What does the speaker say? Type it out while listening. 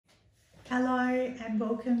Hello and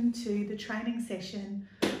welcome to the training session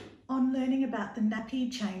on learning about the nappy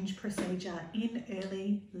change procedure in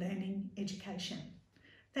early learning education.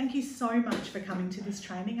 Thank you so much for coming to this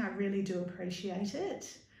training. I really do appreciate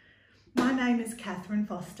it. My name is Katherine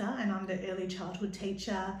Foster and I'm the early childhood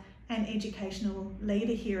teacher and educational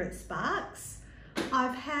leader here at Sparks.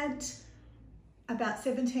 I've had about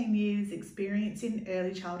 17 years experience in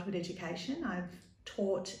early childhood education. I've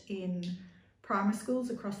taught in primary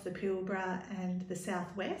schools across the Pilbara and the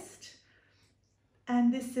Southwest.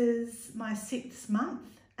 And this is my 6th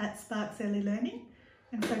month at Sparks Early Learning.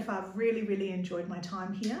 And so far I've really enjoyed my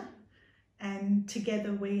time here. And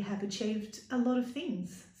together we have achieved a lot of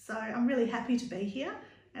things. So I'm really happy to be here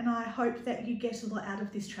and I hope that you get a lot out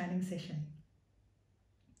of this training session.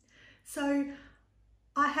 So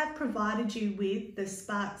I have provided you with the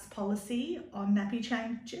Sparks policy on nappy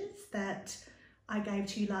changes that I gave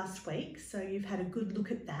to you last week, so you've had a good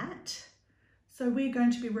look at that. So we're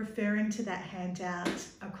going to be referring to that handout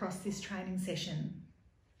across this training session.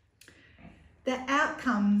 The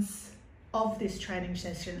outcomes of this training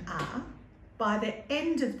session are, by the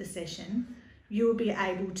end of the session, you will be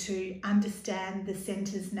able to understand the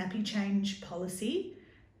Centre's nappy change policy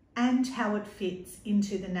and how it fits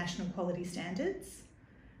into the National Quality Standards,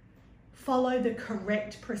 follow the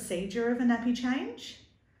correct procedure of a nappy change,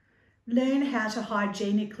 learn how to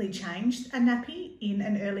hygienically change a nappy in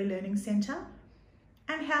an early learning centre,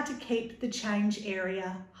 and how to keep the change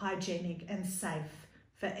area hygienic and safe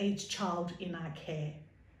for each child in our care.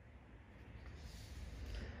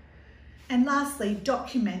 And lastly,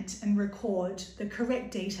 document and record the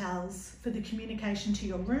correct details for the communication to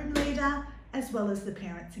your room leader as well as the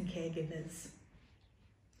parents and caregivers.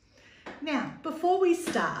 Now, before we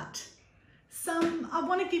start, I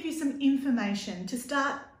want to give you some information to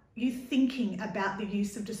start you thinking about the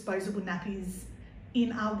use of disposable nappies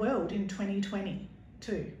in our world in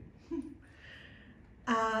 2022.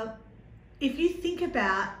 If you think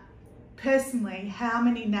about personally how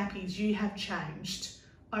many nappies you have changed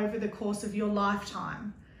over the course of your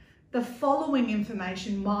lifetime, the following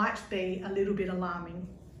information might be a little bit alarming.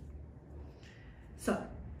 So,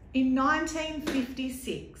 in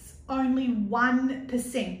 1956, only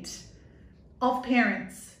 1% of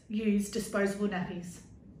parents used disposable nappies.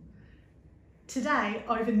 Today,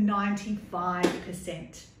 over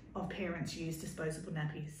 95% of parents use disposable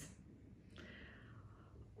nappies.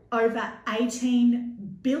 Over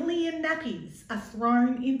 18 billion nappies are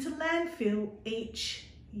thrown into landfill each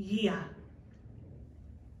year.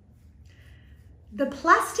 The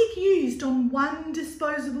plastic used on one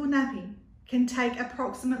disposable nappy can take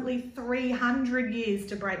approximately 300 years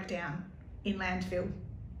to break down in landfill.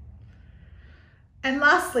 And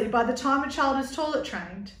lastly, by the time a child is toilet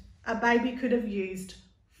trained, a baby could have used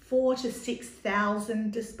 4,000 to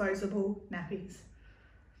 6,000 disposable nappies.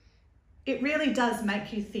 It really does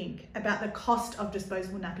make you think about the cost of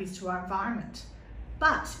disposable nappies to our environment.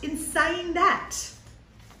 But in saying that,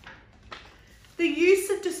 the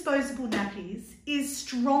use of disposable nappies is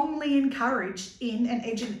strongly encouraged in an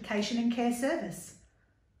education and care service.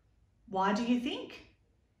 Why do you think?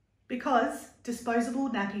 Because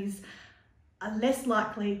disposable nappies are less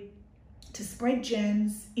likely to spread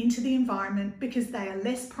germs into the environment because they are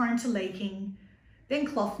less prone to leaking than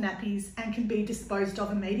cloth nappies and can be disposed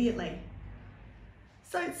of immediately.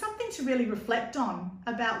 So it's something to really reflect on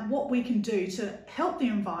about what we can do to help the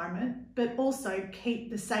environment, but also keep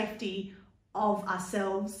the safety of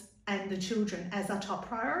ourselves and the children as our top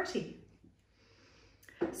priority.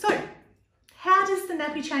 So how does the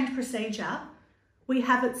nappy change procedure we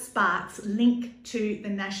have at Sparks link to the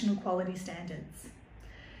National Quality Standards?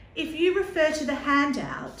 If you refer to the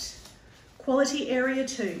handout, Quality Area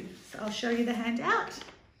 2, so I'll show you the handout,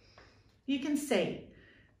 you can see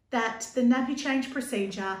that the nappy change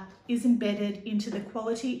procedure is embedded into the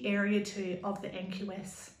Quality Area 2 of the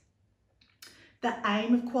NQS. The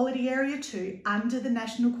aim of Quality Area 2 under the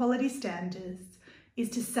National Quality Standards is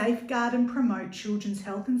to safeguard and promote children's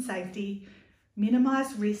health and safety,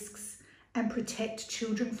 minimise risks, and protect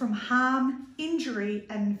children from harm, injury,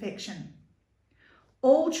 and infection.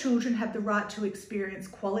 All children have the right to experience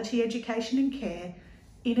quality education and care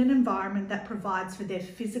in an environment that provides for their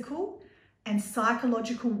physical and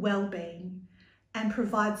psychological well-being and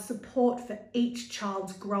provides support for each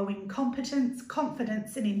child's growing competence,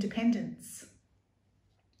 confidence, and independence.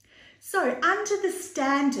 So under the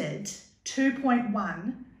standard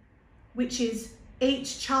 2.1, which is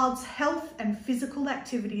each child's health and physical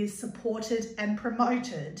activity is supported and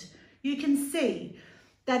promoted, you can see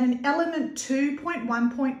that in element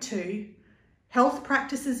 2.1.2, health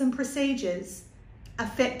practices and procedures,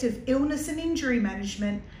 effective illness and injury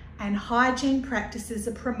management, and hygiene practices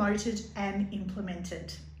are promoted and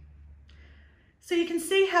implemented. So you can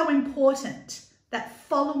see how important that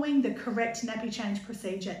following the correct nappy change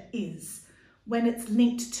procedure is when it's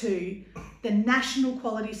linked to the national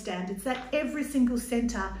quality standards that every single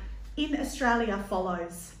centre in Australia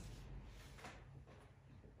follows.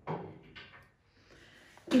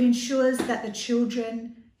 It ensures that the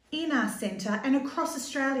children in our centre and across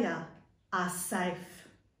Australia are safe.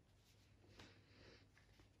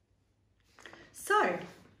 So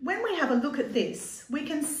when we have a look at this, we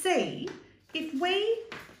can see if we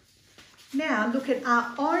now look at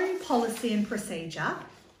our own policy and procedure,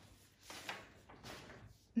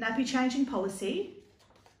 nappy changing policy,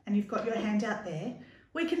 and you've got your handout there,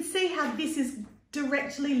 we can see how this is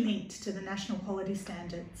directly linked to the national quality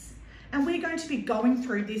standards. And we're going to be going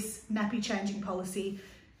through this nappy changing policy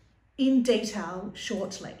in detail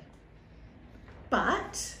shortly.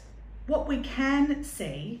 But what we can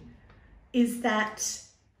see is that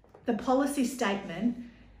the policy statement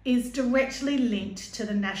is directly linked to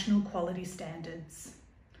the national quality standards.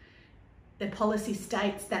 The policy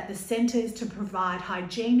states that the centre is to provide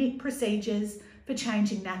hygienic procedures for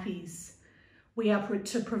changing nappies. We are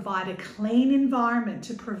to provide a clean environment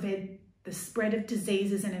to prevent the spread of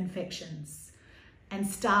diseases and infections. And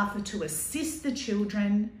staff are to assist the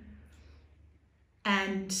children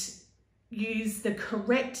and use the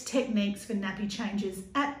correct techniques for nappy changes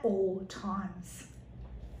at all times.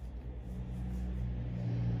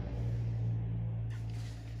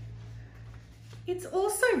 It's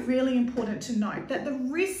also really important to note that the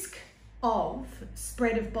risk of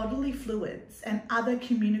spread of bodily fluids and other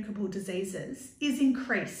communicable diseases is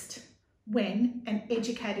increased when an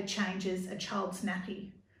educator changes a child's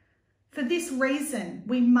nappy. For this reason,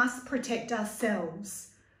 we must protect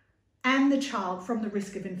ourselves and the child from the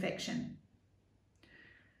risk of infection.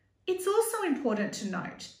 It's also important to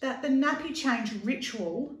note that the nappy change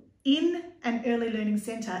ritual in an early learning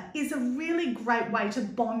centre is a really great way to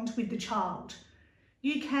bond with the child.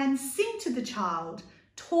 You can sing to the child,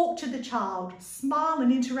 talk to the child, smile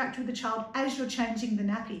and interact with the child as you're changing their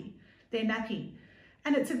nappy.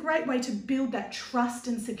 And it's a great way to build that trust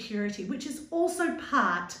and security, which is also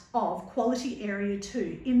part of quality area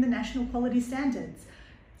 2 in the national quality standards.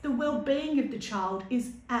 The well-being of the child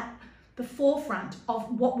is at the forefront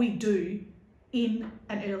of what we do in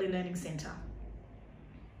an early learning centre.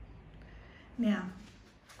 Now,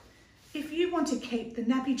 if you want to keep the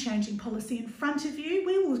nappy changing policy in front of you,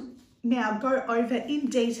 we will now go over in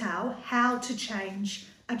detail how to change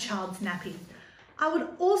a child's nappy. I would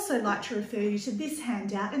also like to refer you to this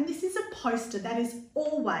handout, and this is a poster that is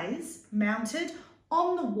always mounted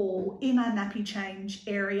on the wall in our nappy change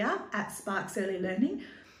area at Sparks Early Learning,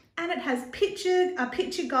 and it has a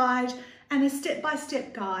picture guide and a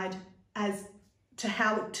step-by-step guide as to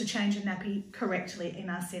how to change a nappy correctly in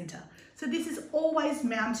our centre. So this is always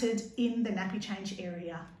mounted in the nappy change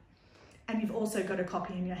area, and you've also got a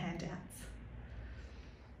copy in your handouts.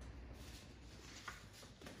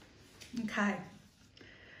 Okay,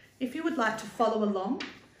 if you would like to follow along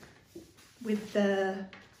with the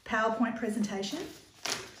PowerPoint presentation,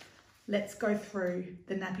 let's go through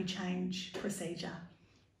the nappy change procedure.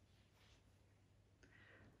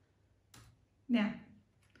 Now,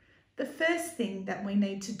 the first thing that we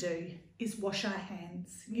need to do is wash our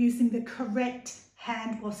hands using the correct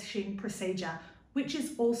hand washing procedure, which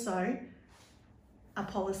is also a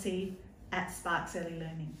policy at Sparks Early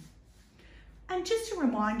Learning. And just to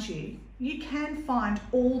remind you, you can find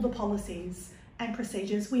all the policies and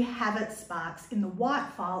procedures we have at Sparks in the white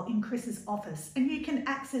file in Chris's office, and you can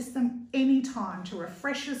access them anytime to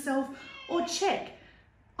refresh yourself or check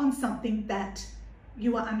on something that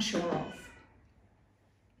you are unsure of.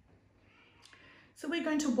 So we're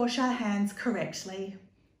going to wash our hands correctly.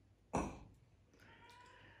 In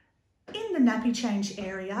the nappy change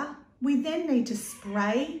area, we then need to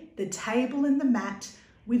spray the table and the mat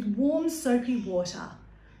with warm soapy water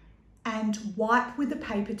and wipe with a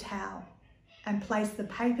paper towel and place the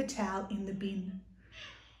paper towel in the bin.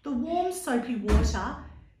 The warm soapy water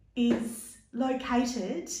is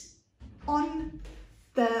located on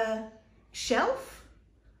the shelf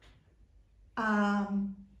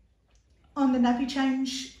on the nappy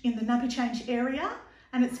change, in the nappy change area,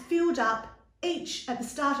 and it's filled up at the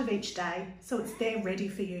start of each day, so it's there ready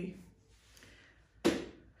for you.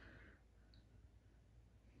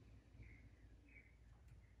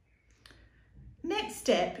 Next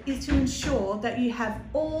step is to ensure that you have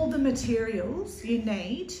all the materials you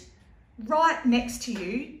need right next to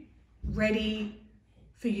you, ready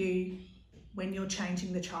for you when you're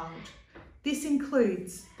changing the child. This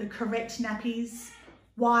includes the correct nappies,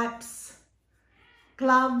 wipes,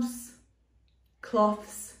 gloves,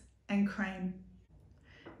 cloths and cream.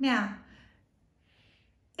 Now,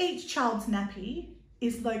 each child's nappy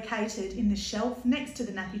is located in the shelf next to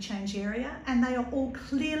the nappy change area, and they are all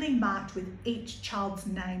clearly marked with each child's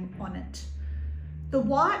name on it. The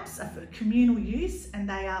wipes are for communal use and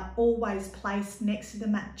they are always placed next to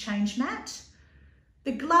the change mat.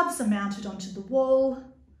 The gloves are mounted onto the wall,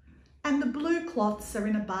 and the blue cloths are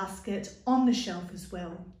in a basket on the shelf as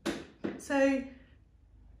well. So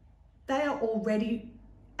they are all ready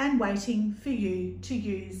and waiting for you to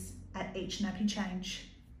use at each nappy change.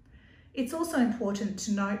 It's also important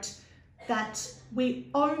to note that we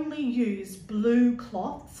only use blue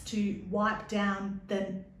cloths to wipe down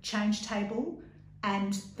the change table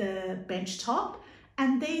and the bench top,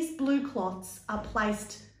 and these blue cloths are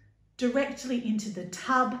placed directly into the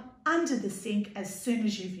tub under the sink as soon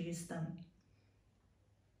as you've used them.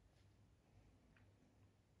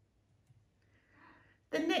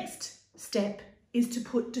 The next step is to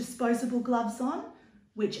put disposable gloves on,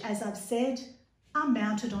 which, as I've said, are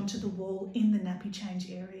mounted onto the wall in the nappy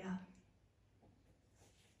change area.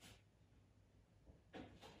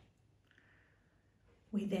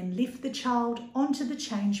 We then lift the child onto the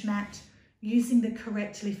change mat using the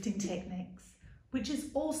correct lifting techniques, which is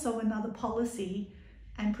also another policy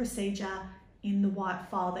and procedure in the white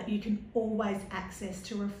file that you can always access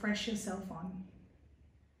to refresh yourself on.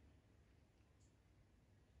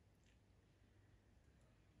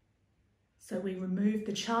 So we remove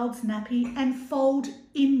the child's nappy and fold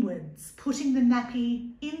inwards, putting the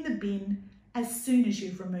nappy in the bin as soon as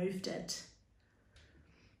you've removed it.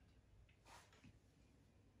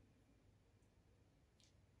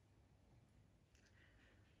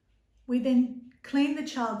 We then clean the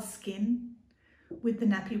child's skin with the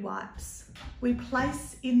nappy wipes. We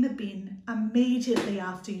place in the bin immediately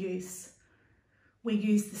after use. We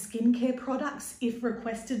use the skincare products if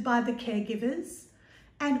requested by the caregivers,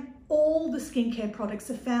 and all the skincare products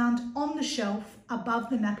are found on the shelf above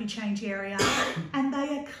the nappy change area, and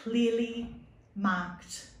they are clearly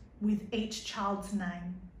marked with each child's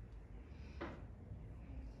name.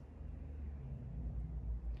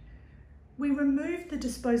 We remove the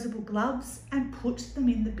disposable gloves and put them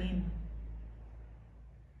in the bin.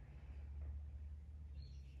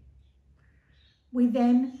 We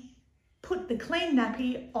then put the clean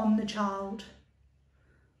nappy on the child.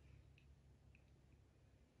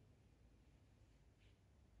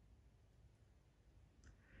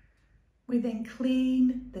 We then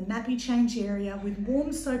clean the nappy change area with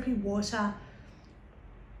warm soapy water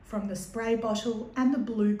from the spray bottle and the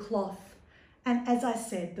blue cloth. And as I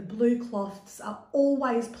said, the blue cloths are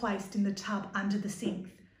always placed in the tub under the sink.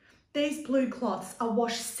 These blue cloths are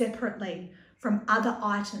washed separately from other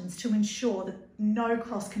items to ensure that no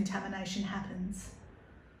cross-contamination happens.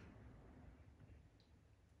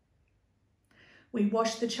 We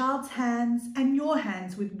wash the child's hands and your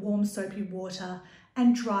hands with warm soapy water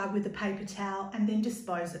and dry with a paper towel, and then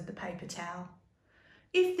dispose of the paper towel.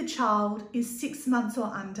 If the child is 6 months or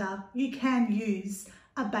under, you can use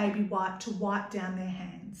a baby wipe to wipe down their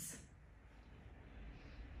hands.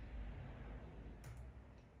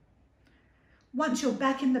 Once you're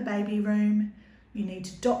back in the baby room, you need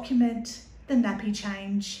to document the nappy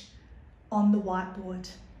change on the whiteboard.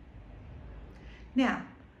 Now,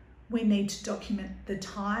 we need to document the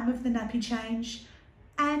time of the nappy change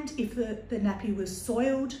and if the nappy was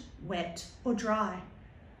soiled, wet or dry.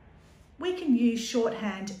 We can use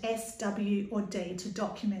shorthand S, W or D to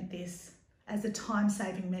document this as a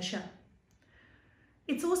time-saving measure.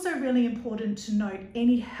 It's also really important to note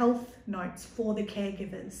any health notes for the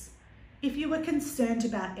caregivers. If you are concerned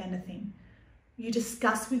about anything, you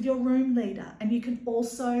discuss with your room leader, and you can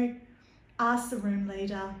also ask the room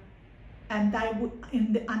leader, and they would,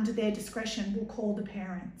 under their discretion, will call the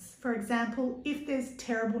parents. For example, if there's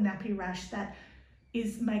terrible nappy rash that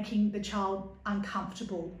is making the child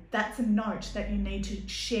uncomfortable, that's a note that you need to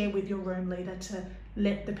share with your room leader to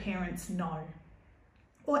let the parents know.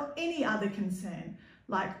 Or any other concern,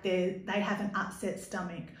 like they have an upset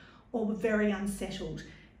stomach or were very unsettled.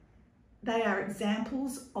 They are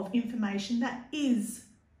examples of information that is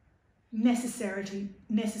necessary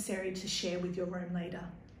to share with your room leader.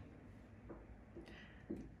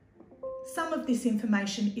 Some of this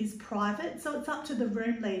information is private, so it's up to the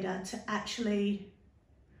room leader to actually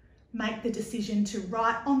make the decision to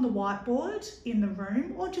write on the whiteboard in the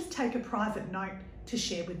room or just take a private note to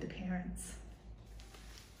share with the parents.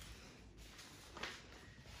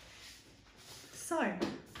 So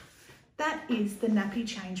that is the nappy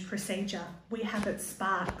change procedure we have at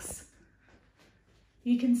Sparks.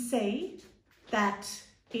 You can see that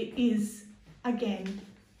it is, again,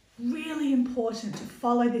 really important to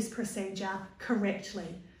follow this procedure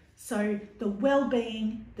correctly. So the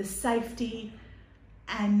well-being, the safety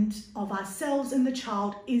and of ourselves and the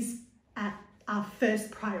child is at our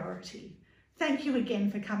first priority. Thank you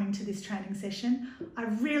again for coming to this training session. I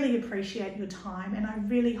really appreciate your time and I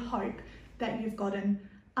really hope that you've gotten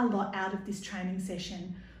a lot out of this training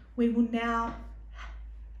session.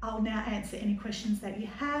 I'll now answer any questions that you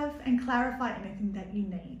have and clarify anything that you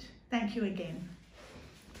need. Thank you again.